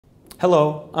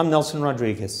Hello, I'm Nelson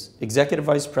Rodriguez, Executive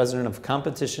Vice President of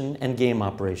Competition and Game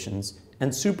Operations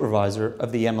and Supervisor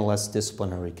of the MLS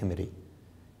Disciplinary Committee.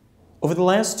 Over the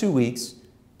last 2 weeks,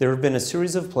 there have been a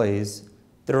series of plays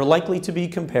that are likely to be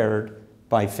compared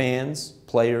by fans,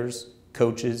 players,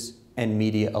 coaches, and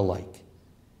media alike.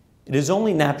 It is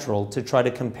only natural to try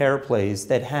to compare plays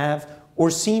that have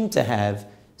or seem to have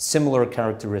similar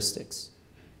characteristics.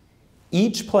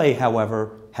 Each play,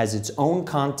 however, has its own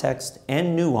context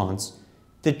and nuance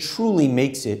that truly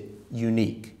makes it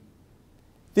unique.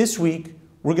 This week,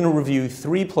 we're going to review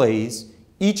 3 plays,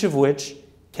 each of which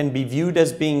can be viewed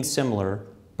as being similar,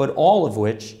 but all of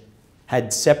which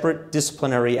had separate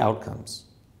disciplinary outcomes.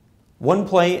 One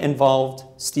play involved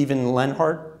Stephen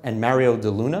Lenhart and Mario De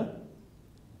Luna,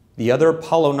 the other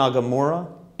Paulo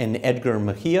Nagamura and Edgar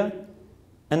Mejia,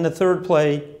 and the third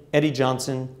play, Eddie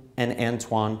Johnson and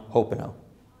Antoine Hoppenot.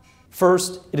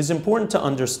 First, it is important to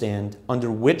understand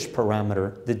under which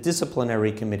parameter the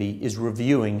disciplinary committee is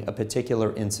reviewing a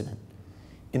particular incident.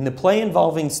 In the play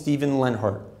involving Stephen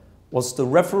Lenhart, whilst the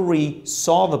referee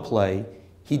saw the play,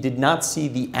 he did not see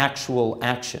the actual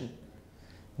action.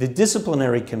 The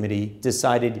disciplinary committee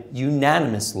decided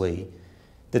unanimously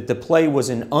that the play was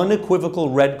an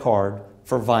unequivocal red card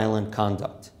for violent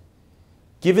conduct.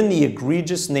 Given the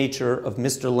egregious nature of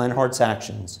Mr. Lenhart's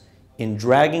actions in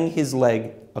dragging his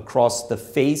leg across the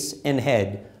face and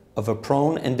head of a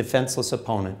prone and defenseless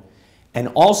opponent, and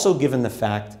also given the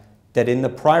fact that in the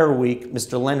prior week,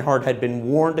 Mr. Lenhart had been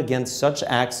warned against such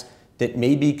acts that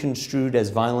may be construed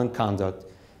as violent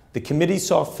conduct, the committee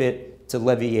saw fit to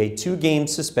levy a 2-game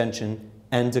suspension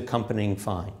and accompanying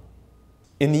fine.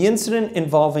 In the incident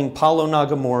involving Paulo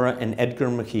Nagamura and Edgar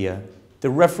Mejia, the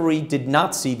referee did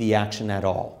not see the action at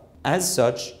all. As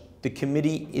such, the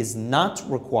committee is not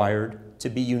required to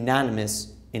be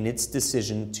unanimous in its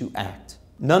decision to act.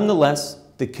 Nonetheless,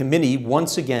 the committee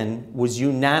once again was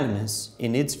unanimous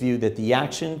in its view that the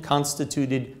action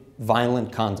constituted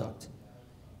violent conduct.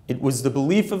 It was the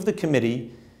belief of the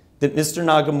committee that Mr.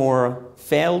 Nagamura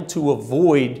failed to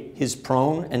avoid his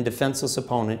prone and defenseless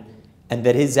opponent and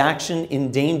that his action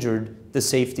endangered the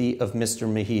safety of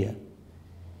Mr. Mejia.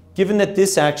 Given that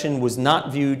this action was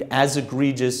not viewed as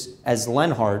egregious as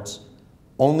Lenhart's,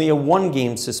 only a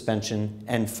 1-game suspension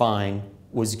and fine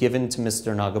was given to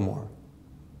Mr. Nagamura.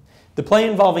 The play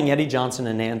involving Eddie Johnson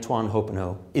and Antoine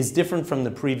Hoppenot is different from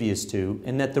the previous 2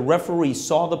 in that the referee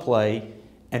saw the play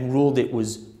and ruled it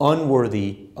was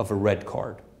unworthy of a red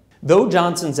card. Though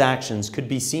Johnson's actions could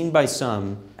be seen by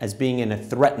some as being in a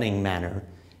threatening manner,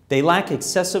 they lack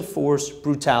excessive force,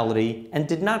 brutality, and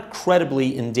did not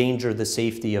credibly endanger the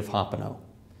safety of Hoppenot.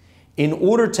 In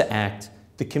order to act,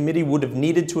 the committee would have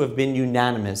needed to have been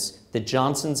unanimous that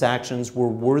Johnson's actions were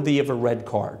worthy of a red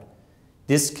card.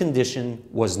 This condition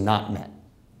was not met.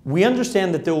 We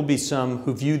understand that there will be some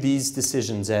who view these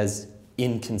decisions as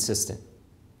inconsistent.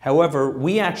 However,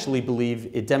 we actually believe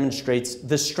it demonstrates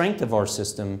the strength of our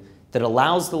system that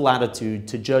allows the latitude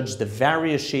to judge the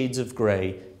various shades of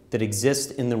gray that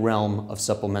exist in the realm of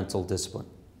supplemental discipline.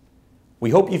 We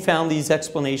hope you found these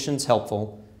explanations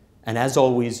helpful, and as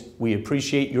always, we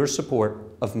appreciate your support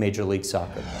of Major League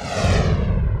Soccer.